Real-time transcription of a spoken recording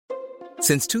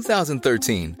Since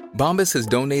 2013, Bombas has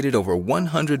donated over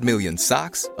 100 million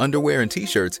socks, underwear, and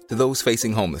T-shirts to those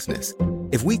facing homelessness.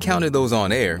 If we counted those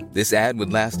on air, this ad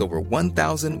would last over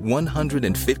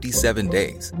 1,157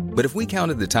 days. But if we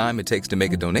counted the time it takes to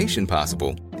make a donation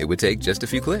possible, it would take just a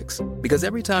few clicks. Because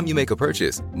every time you make a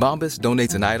purchase, Bombas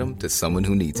donates an item to someone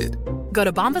who needs it. Go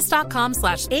to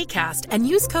bombas.com/ACAST and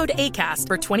use code ACAST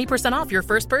for 20% off your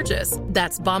first purchase.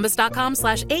 That's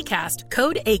bombas.com/ACAST,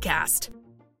 code ACAST.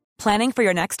 Planning for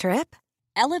your next trip?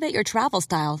 Elevate your travel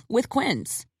style with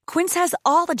Quince. Quince has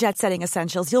all the jet-setting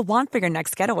essentials you'll want for your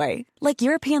next getaway, like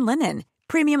European linen,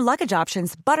 premium luggage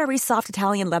options, buttery soft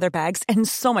Italian leather bags, and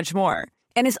so much more.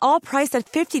 And is all priced at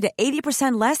 50 to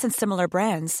 80% less than similar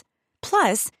brands.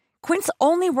 Plus, Quince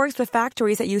only works with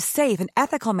factories that use safe and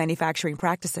ethical manufacturing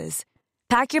practices.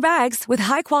 Pack your bags with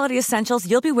high-quality essentials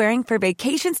you'll be wearing for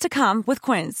vacations to come with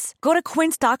Quince. Go to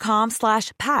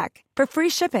quince.com/pack for free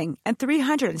shipping and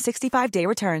 365-day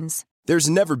returns. There's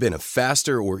never been a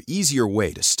faster or easier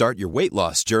way to start your weight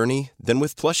loss journey than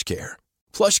with PlushCare.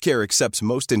 PlushCare accepts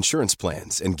most insurance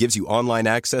plans and gives you online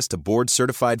access to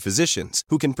board-certified physicians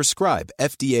who can prescribe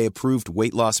FDA-approved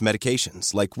weight loss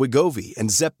medications like Wegovy and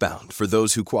Zepbound for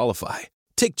those who qualify.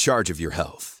 Take charge of your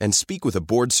health and speak with a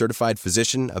board-certified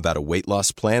physician about a weight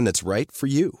loss plan that's right for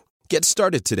you. Get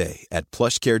started today at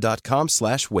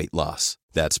plushcare.com/weight loss.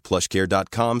 That's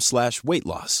plushcare.com/weight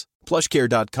loss.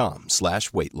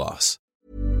 plushcare.com/weight loss.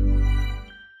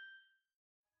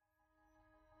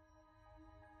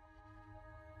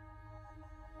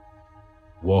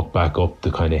 Walk back up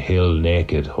the kind of hill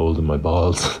naked, holding my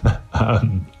balls,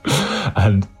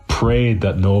 and prayed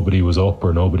that nobody was up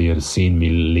or nobody had seen me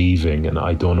leaving. And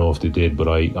I don't know if they did, but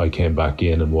I came back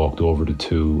in and walked over to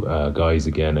two guys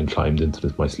again and climbed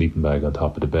into my sleeping bag on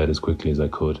top of the bed as quickly as I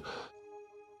could.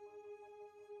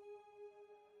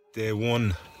 Day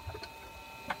one.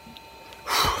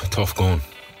 Tough going.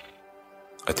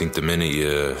 I think the minute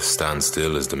you stand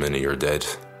still is the minute you're dead.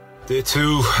 Day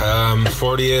two,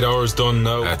 48 hours done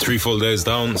now. 3 full days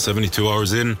down, 72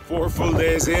 hours in. 4 full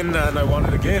days in, and I wanted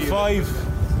to get day 5.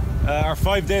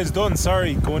 5 days done,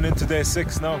 going into day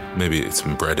 6 now. Maybe it's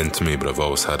been bred into me, but I've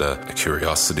always had a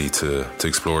curiosity to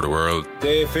explore the world.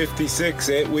 Day 56,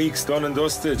 8 weeks done and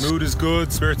dusted. Mood is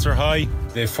good, spirits are high.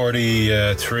 Day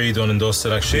 43 done and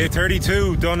dusted actually. Day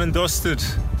 32 done and dusted.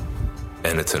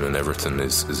 Anything and everything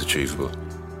is achievable.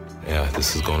 Yeah,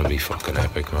 this is going to be fucking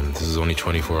epic, man. This is only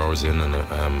 24 hours in and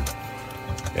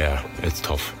yeah, it's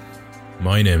tough.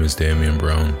 My name is Damien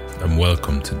Brown and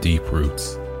welcome to Deep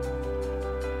Roots.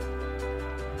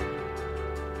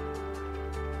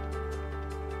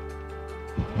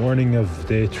 Morning of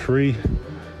day 3.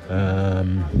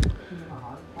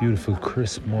 Beautiful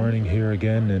crisp morning here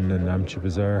again in the Namche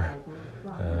Bazaar.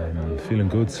 Feeling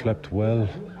good, slept well. A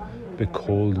bit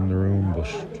cold in the room, but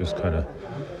just kind of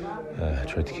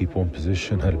tried to keep one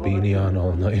position. Had a beanie on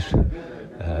all night,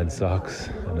 and socks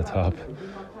and a top,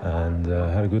 and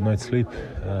had a good night's sleep.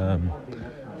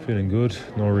 Feeling good,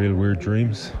 no real weird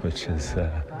dreams, which is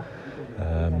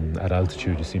at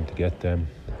altitude you seem to get them.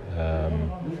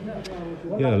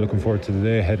 Yeah, looking forward to the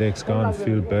day. Headache's gone,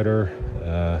 feel better.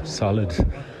 Solids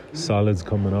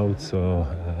coming out, so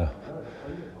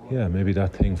yeah, maybe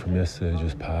that thing from yesterday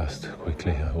just passed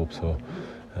quickly. I hope so.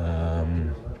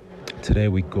 Today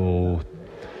we go,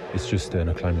 it's just an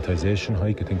acclimatization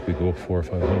hike. I think we go up 400 or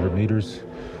 500 meters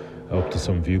up to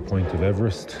some viewpoint of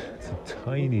Everest. It's a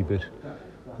tiny bit,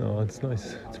 no, it's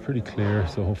nice, it's pretty clear,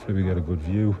 so hopefully we get a good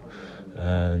view.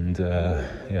 And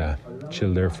yeah,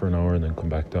 chill there for an hour and then come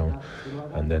back down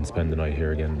and then spend the night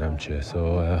here again in Namche.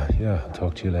 So yeah, I'll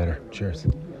talk to you later. Cheers.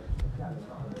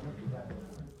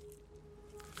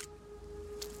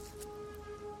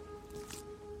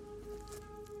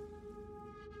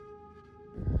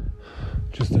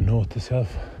 Just a note to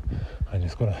self, I'm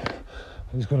just gonna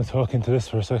talk into this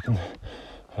for a second,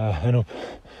 up,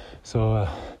 so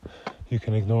you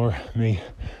can ignore me.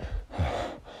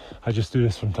 I just do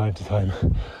this from time to time.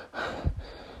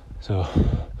 So,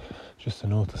 just a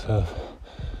note to self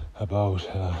about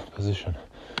position.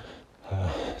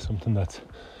 Something that's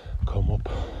come up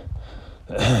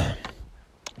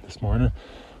this morning.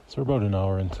 So we're about an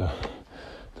hour into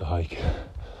the hike.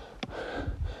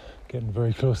 Getting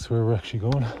very close to where we're actually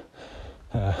going.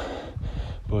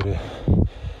 But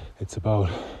it's about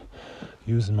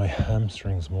using my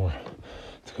hamstrings more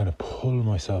to kind of pull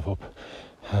myself up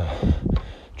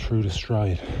through the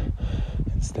stride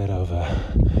instead of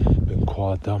being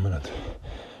quad dominant.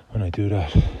 When I do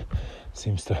that, it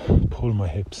seems to pull my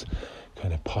hips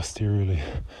kind of posteriorly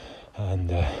and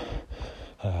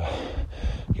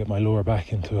get my lower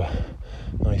back into a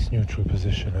nice neutral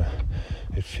position.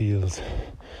 It feels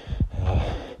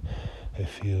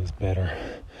better,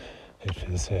 it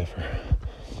feels safer,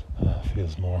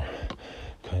 feels more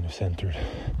kind of centered.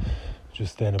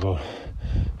 Just then about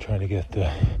trying to get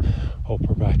the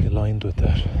upper back aligned with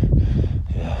that.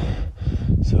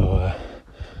 So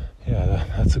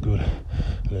that's a good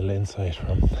little insight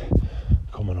from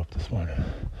coming up this morning.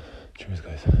 Cheers,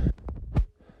 guys.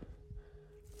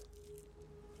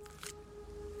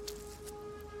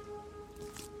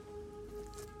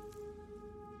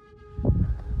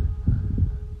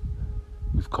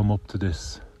 We've come up to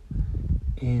this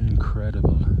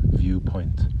incredible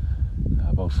viewpoint,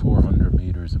 about 400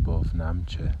 meters above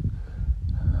Namche.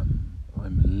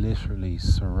 I'm literally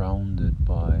surrounded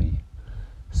by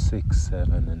 6,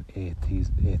 7 and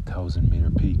 8,000 meter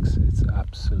peaks. It's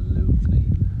absolutely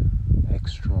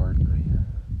extraordinary.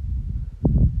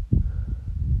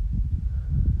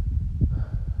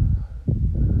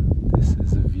 This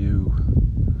is a view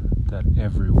that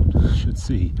everyone should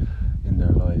see in their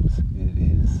lives. It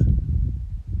is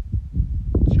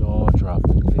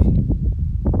jaw-droppingly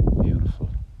beautiful.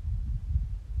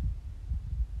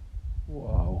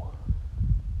 Wow.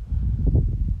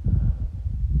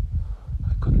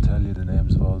 I couldn't tell you the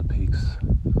names of all the peaks.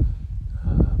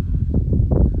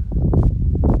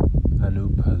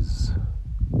 Anup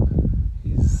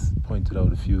he's pointed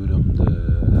out a few of them. The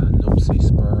Nuptse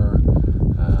Spur,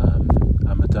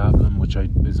 Amadablam, which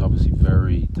is obviously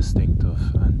very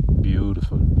distinctive and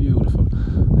beautiful.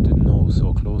 I didn't know it was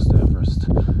so close to Everest.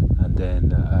 And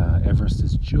then Everest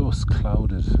is just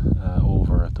clouded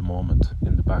over at the moment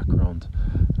in the background.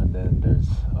 And then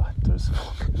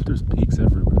there's peaks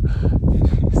everywhere.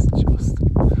 It's just,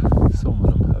 some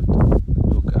of them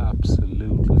look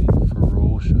absolutely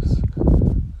ferocious.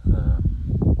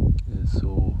 It's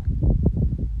so,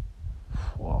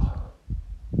 wow,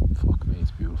 fuck me,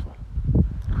 it's beautiful,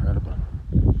 incredible.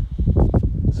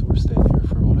 So we're staying here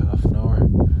for about half an hour,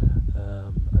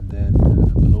 and then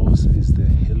below us is the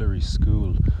Hillary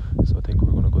School. So I think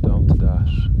we're going to go down to that,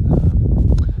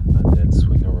 and then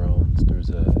swing around. There's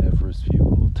a Everest View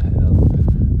Hotel,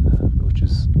 which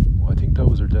is, I think that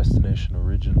was our destination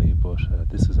originally, but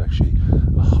this is actually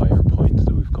a higher point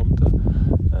that we've come to,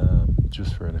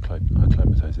 just for an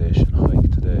acclimatization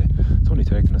hike today. It's only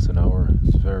taken us an hour.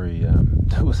 It's very,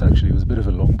 it was a bit of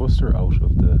a lung buster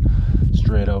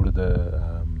straight out of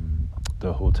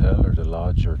the hotel or the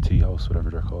lodge or tea house, whatever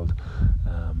they're called.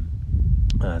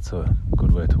 It's a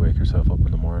good way to wake yourself up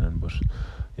in the morning, but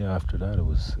yeah, after that it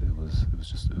was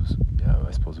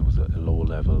I suppose it was a low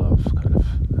level of kind of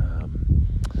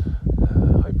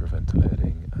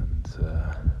hyperventilating, and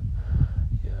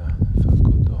it felt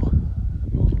good though.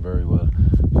 Moving very well,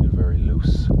 feeling very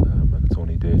loose, and it's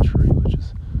only day 3, which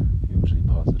is hugely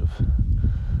positive.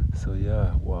 So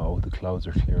yeah, wow, the clouds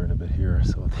are clearing a bit here,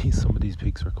 so some of these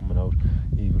peaks are coming out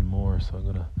even more, so I'm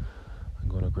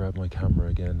gonna grab my camera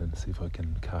again and see if I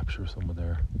can capture some of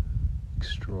their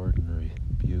extraordinary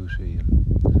beauty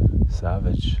and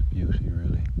savage beauty,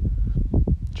 really.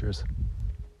 Cheers.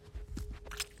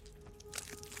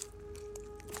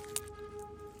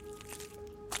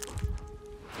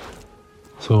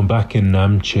 So I'm back in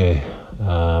Namche.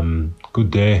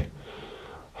 Good day.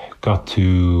 Got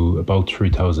to about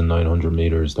 3,900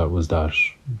 meters. That was that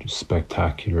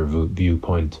spectacular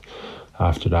viewpoint.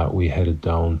 After that, we headed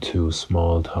down to a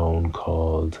small town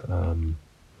called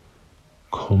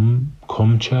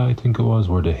Kumcha, I think it was,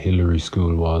 where the Hillary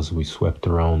School was. We swept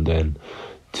around then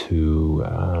to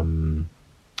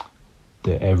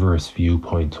the Everest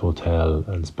Viewpoint Hotel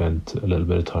and spent a little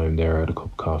bit of time there, had a cup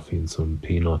of coffee and some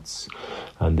peanuts,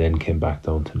 and then came back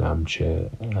down to Namche.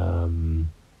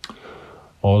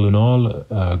 All in all,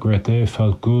 a great day,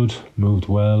 felt good, moved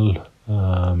well.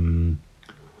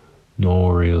 No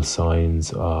real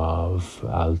signs of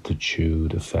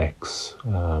altitude effects,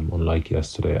 unlike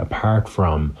yesterday, apart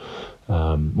from,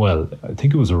 I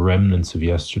think it was a remnants of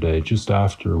yesterday. Just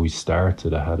after we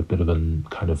started, I had a bit of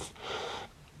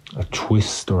a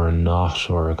twist or a knot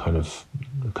or a kind of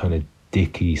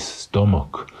dicky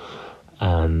stomach,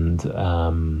 and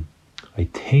I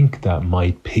think that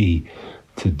might be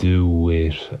to do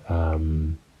with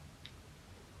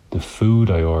the food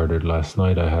I ordered last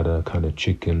night. I had a kind of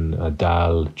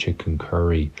dal chicken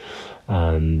curry,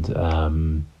 and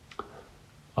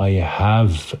I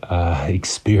have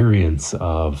experience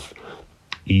of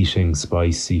eating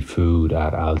spicy food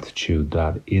at altitude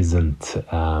that isn't,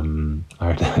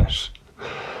 or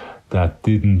that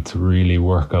didn't really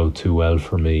work out too well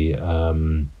for me.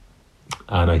 And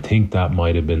I think that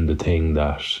might have been the thing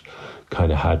that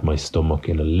kind of had my stomach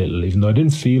in a little, even though I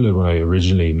didn't feel it when I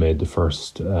originally made the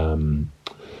first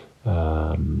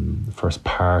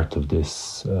part of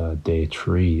this day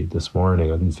 3 this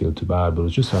morning. I didn't feel too bad, but it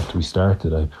was just after we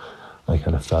started, I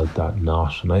kind of felt that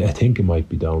knot, and I think it might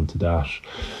be down to that.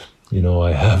 You know,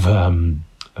 I have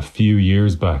a few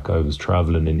years back, I was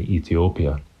traveling in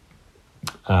Ethiopia,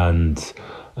 and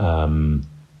I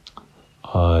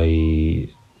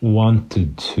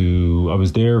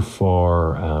was there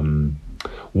for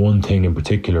one thing in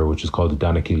particular, which is called the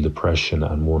Danakil Depression,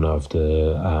 and one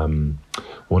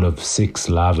of 6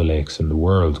 lava lakes in the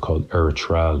world called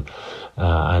Eritrea.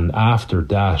 And after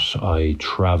that, I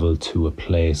travelled to a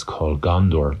place called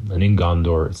Gondor. And in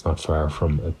Gondor, it's not far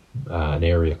from an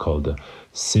area called the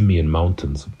Simien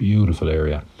Mountains, a beautiful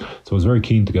area. So I was very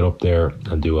keen to get up there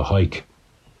and do a hike.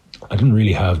 I didn't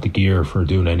really have the gear for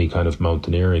doing any kind of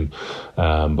mountaineering,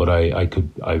 but I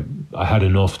had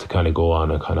enough to kind of go on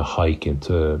a kind of hike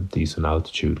into decent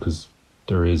altitude, because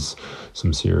there is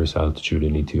some serious altitude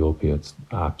in Ethiopia. It's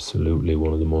absolutely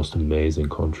one of the most amazing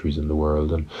countries in the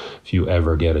world, and if you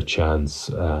ever get a chance,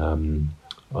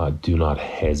 do not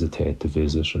hesitate to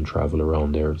visit and travel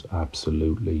around there. It's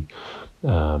absolutely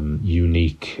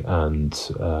unique and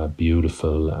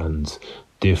beautiful and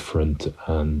different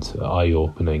and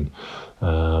eye-opening.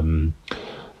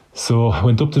 So I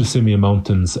went up to the Simien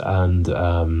Mountains, and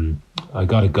I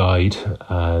got a guide,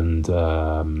 and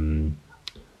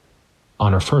on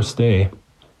our first day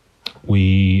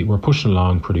we were pushing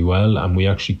along pretty well, and we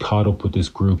actually caught up with this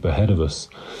group ahead of us,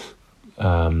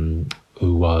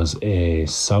 who was a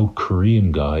South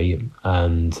Korean guy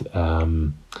and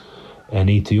an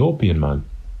Ethiopian man.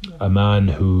 A man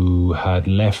who had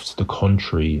left the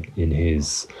country in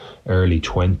his early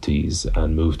 20s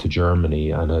and moved to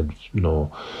Germany, and had,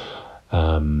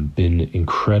 been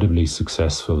incredibly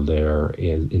successful there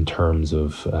in terms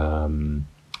of,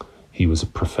 he was a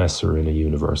professor in a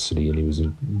university, and he was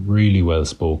really well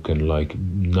spoken, like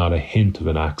not a hint of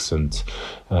an accent,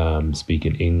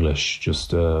 speaking English,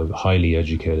 just a highly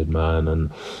educated man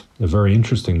and a very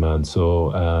interesting man.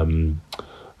 So,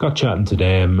 got chatting to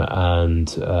them, and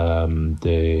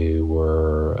they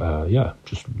were,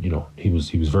 he was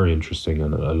very interesting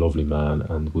and a lovely man,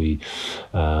 and we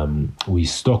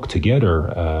stuck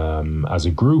together as a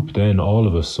group. Then all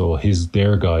of us, so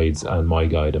their guides and my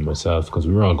guide and myself, because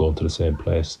we were all going to the same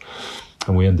place,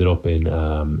 and we ended up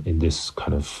in this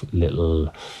kind of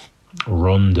little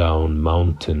rundown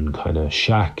mountain kind of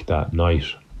shack that night.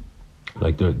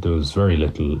 Like there was very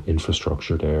little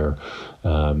infrastructure there,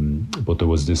 but there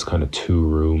was this kind of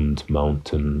 2-roomed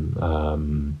mountain,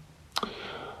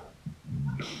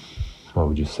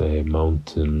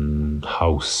 mountain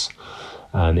house.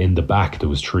 And in the back there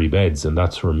was 3 beds, and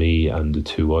that's where me and the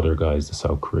 2 other guys, the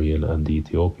South Korean and the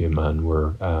Ethiopian man,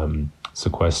 were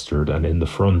sequestered. And in the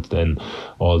front then,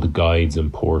 all the guides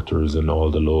and porters and all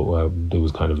the there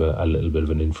was kind of a little bit of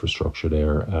an infrastructure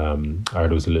there, or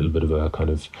there was a little bit of a kind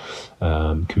of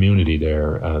community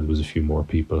there. There was a few more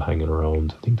people hanging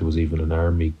around. I think there was even an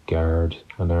army guard,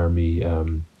 an army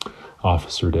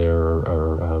officer there,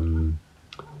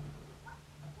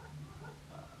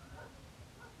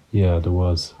 yeah, there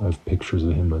was. I have pictures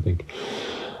of him, I think.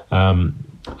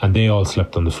 And they all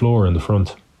slept on the floor in the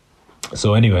front.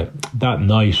 So anyway, that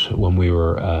night when we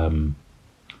were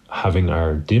having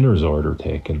our dinner's order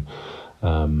taken,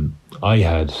 I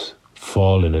had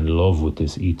fallen in love with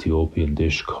this Ethiopian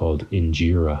dish called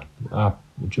injera. I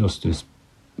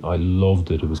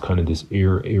loved it. It was kind of this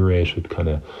aerated kind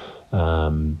of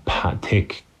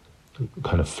thick,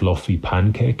 kind of fluffy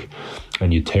pancake,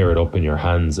 and you tear it up in your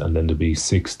hands, and then there'd be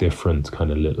 6 different kind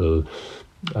of little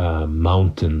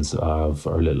mountains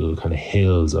or little kind of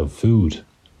hills of food,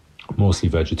 mostly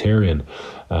vegetarian,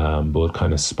 but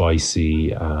kind of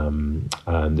spicy, and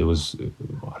it was, it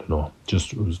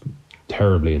was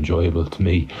terribly enjoyable to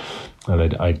me,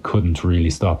 and I couldn't really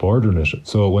stop ordering it.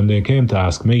 So when they came to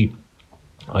ask me,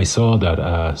 I saw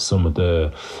that some of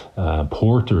the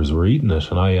porters were eating it,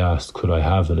 and I asked, could I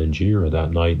have an injera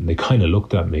that night? And they kind of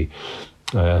looked at me,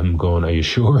 going, are you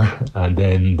sure? And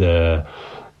then the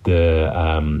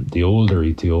older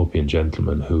Ethiopian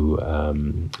gentleman who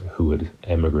had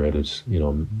emigrated,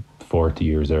 40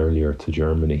 years earlier to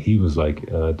Germany, he was like,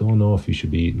 I don't know if you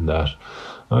should be eating that.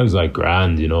 I was like,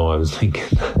 grand, I was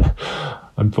thinking,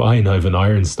 I'm fine, I have an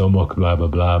iron stomach, blah, blah,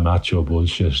 blah, macho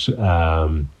bullshit.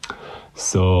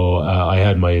 So I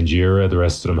had my injera. The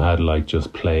rest of them had like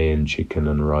just plain chicken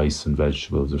and rice and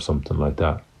vegetables or something like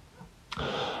that.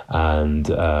 And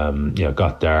it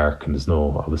got dark, and there's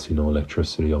obviously no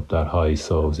electricity up that high,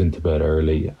 so I was into bed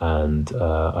early. And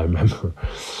I remember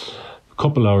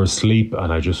couple hours sleep,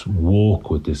 and I just woke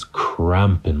with this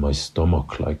cramp in my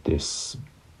stomach, like this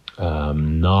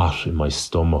knot in my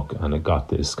stomach, and it got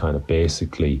this kind of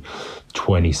basically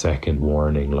 20-second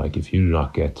warning, like if you do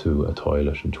not get to a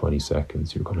toilet in 20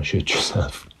 seconds, you're going to shit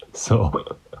yourself. So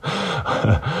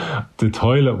the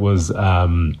toilet was a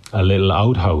little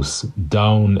outhouse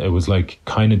down. It was like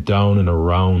kind of down and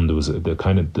around. It was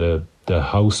the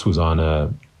house was on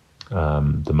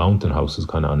the mountain house was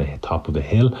kind of on the top of a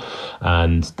hill,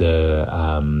 and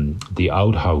the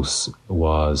outhouse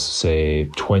was say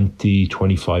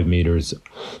 20-25 meters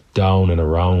down and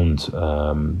around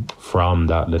from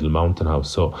that little mountain house.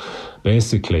 So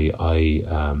basically I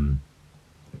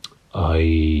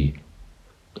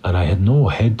had no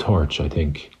head torch, I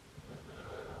think.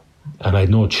 And I had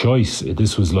no choice.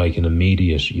 This was like an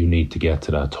immediate, you need to get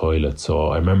to that toilet. So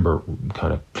I remember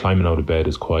kind of climbing out of bed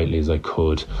as quietly as I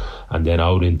could, and then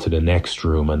out into the next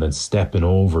room, and then stepping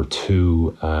over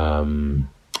to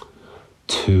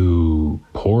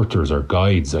porters or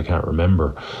guides, I can't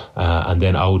remember, and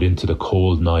then out into the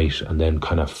cold night, and then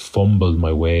kind of fumbled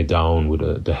my way down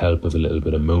with the help of a little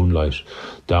bit of moonlight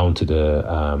down to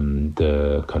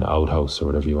the kind of outhouse, or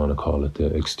whatever you want to call it,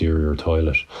 the exterior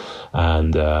toilet.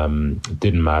 And it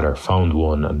didn't matter, found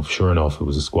one, and sure enough it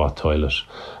was a squat toilet,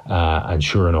 and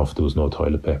sure enough there was no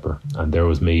toilet paper, and there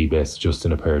was me just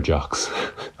in a pair of jocks.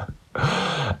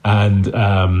 And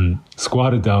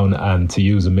squatted down, and to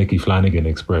use a Mickey Flanagan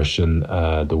expression,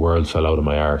 the world fell out of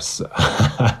my arse.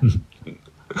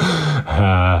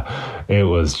 It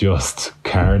was just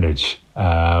carnage.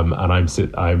 And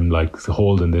I'm like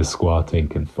holding this squat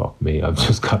thinking, fuck me, I've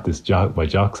just got my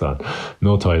jocks on,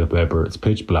 no toilet paper, it's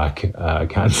pitch black, I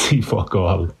can't see fuck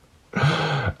all.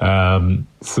 I'm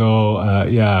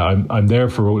there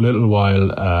for a little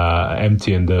while,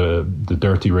 emptying the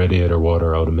dirty radiator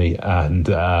water out of me, and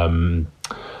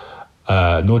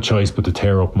no choice but to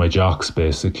tear up my jocks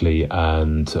basically,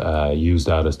 and use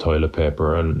that as toilet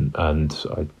paper, and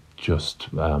I just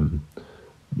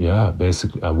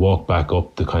basically I walked back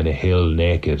up the kind of hill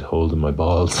naked, holding my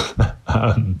balls,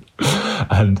 and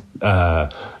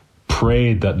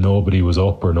prayed that nobody was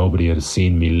up or nobody had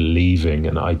seen me leaving,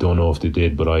 and I don't know if they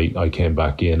did, but I came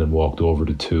back in and walked over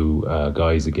to two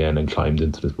guys again and climbed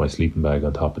into my sleeping bag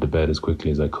on top of the bed as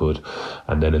quickly as I could,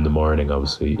 and then in the morning,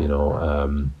 obviously,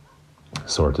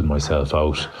 sorted myself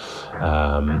out.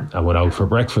 I went out for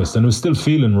breakfast, and I was still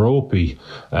feeling ropey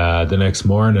the next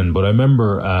morning, but I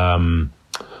remember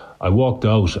I walked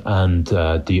out, and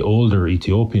the older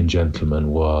Ethiopian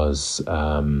gentleman was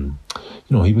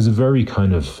he was a very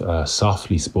kind of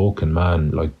softly spoken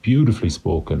man, like beautifully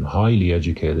spoken, highly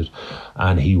educated,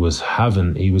 and he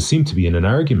seemed to be in an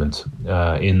argument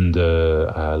in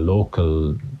the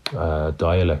local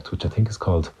dialect, which I think is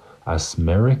called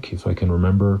Asmeric, if I can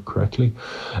remember correctly,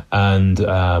 and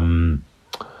and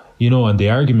the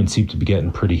argument seemed to be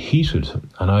getting pretty heated,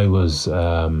 and I was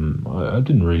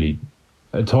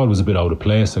I thought it was a bit out of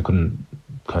place. I couldn't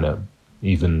kind of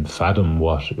even fathom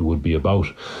what it would be about,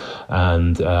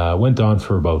 and went on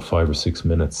for about 5 or 6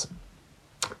 minutes,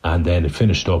 and then it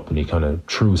finished up, and he kind of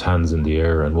threw his hands in the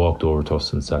air and walked over to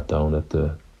us and sat down at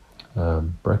the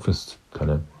breakfast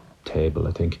kind of table,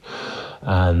 I think,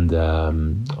 and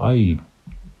I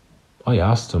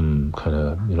asked him kind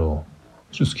of,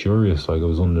 just curious, like I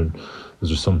was wondering, is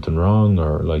there something wrong,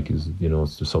 or like is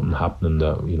there something happening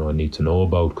that I need to know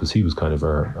about? Because he was kind of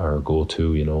our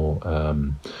go-to,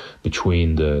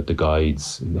 between the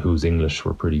guides whose English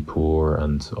were pretty poor,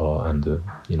 and the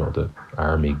the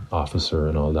army officer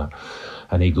and all that.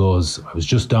 And he goes, I was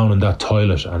just down in that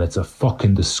toilet, and it's a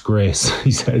fucking disgrace.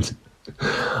 He said,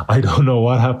 I don't know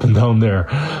what happened down there,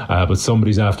 but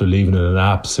somebody's after leaving in an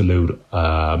absolute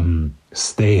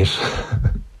state.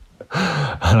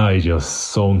 And I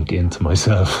just sunk into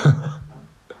myself.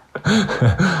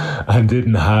 I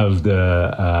didn't have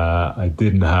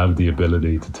the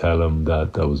ability to tell him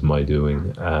that was my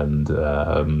doing, and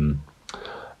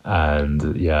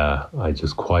I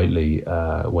just quietly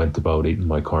went about eating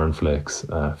my cornflakes,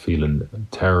 feeling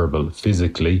terrible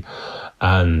physically,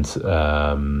 and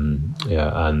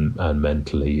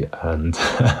mentally, and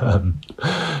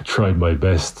tried my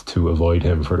best to avoid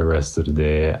him for the rest of the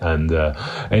day. And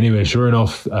anyway, sure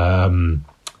enough,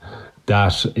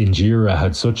 that injera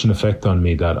had such an effect on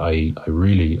me that I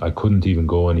couldn't even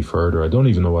go any further. I don't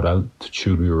even know what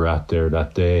altitude we were at there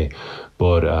that day,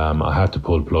 but I had to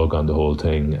pull plug on the whole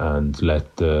thing and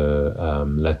let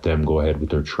them go ahead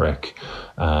with their trek.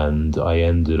 and I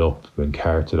ended up being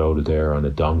carted out of there on a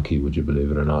donkey. Would you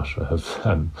believe it or not? I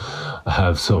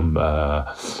have some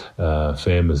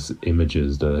famous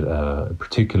images that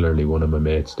particularly one of my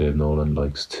mates, Dave Nolan,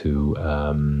 likes to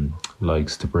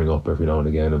bring up every now and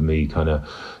again, of me kind of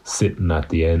sitting at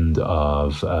the end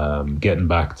of getting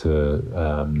back to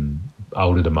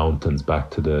out of the mountains,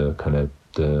 back to the kind of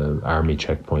the army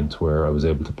checkpoints, where I was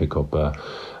able to pick up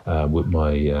with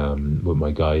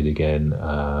my guide again,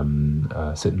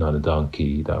 sitting on a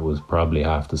donkey that was probably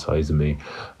half the size of me,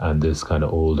 and this kind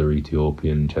of older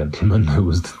Ethiopian gentleman who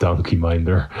was the donkey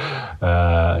minder.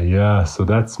 So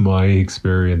that's my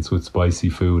experience with spicy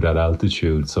food at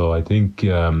altitude. So I think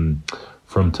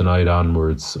from tonight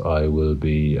onwards,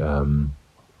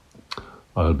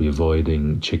 I'll be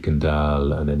avoiding chicken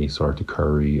dal and any sort of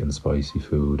curry and spicy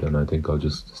food, and I think I'll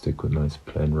just stick with nice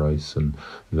plain rice and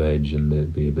veg, and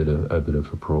maybe a bit of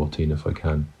a protein if I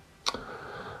can.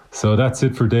 So that's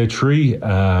it for day 3,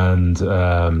 and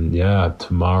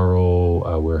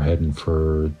tomorrow we're heading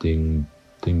for Ding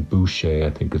Boucher,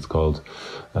 I think it's called.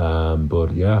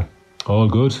 But yeah, all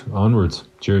good. Onwards.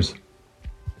 Cheers.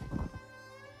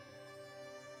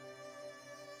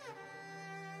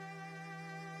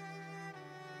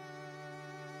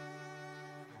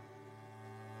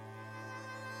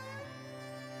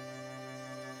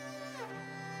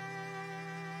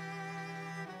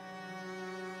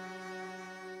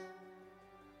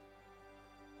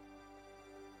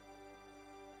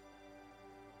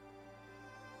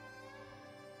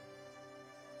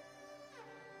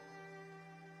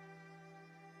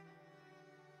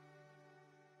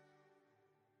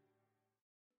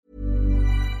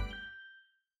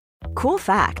 Cool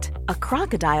fact, a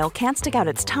crocodile can't stick out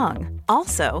its tongue.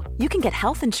 Also, you can get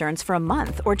health insurance for a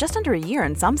month or just under a year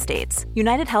in some states.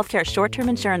 United Healthcare short-term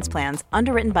insurance plans,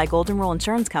 underwritten by Golden Rule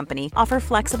Insurance Company, offer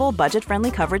flexible,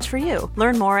 budget-friendly coverage for you.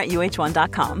 Learn more at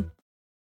uh1.com.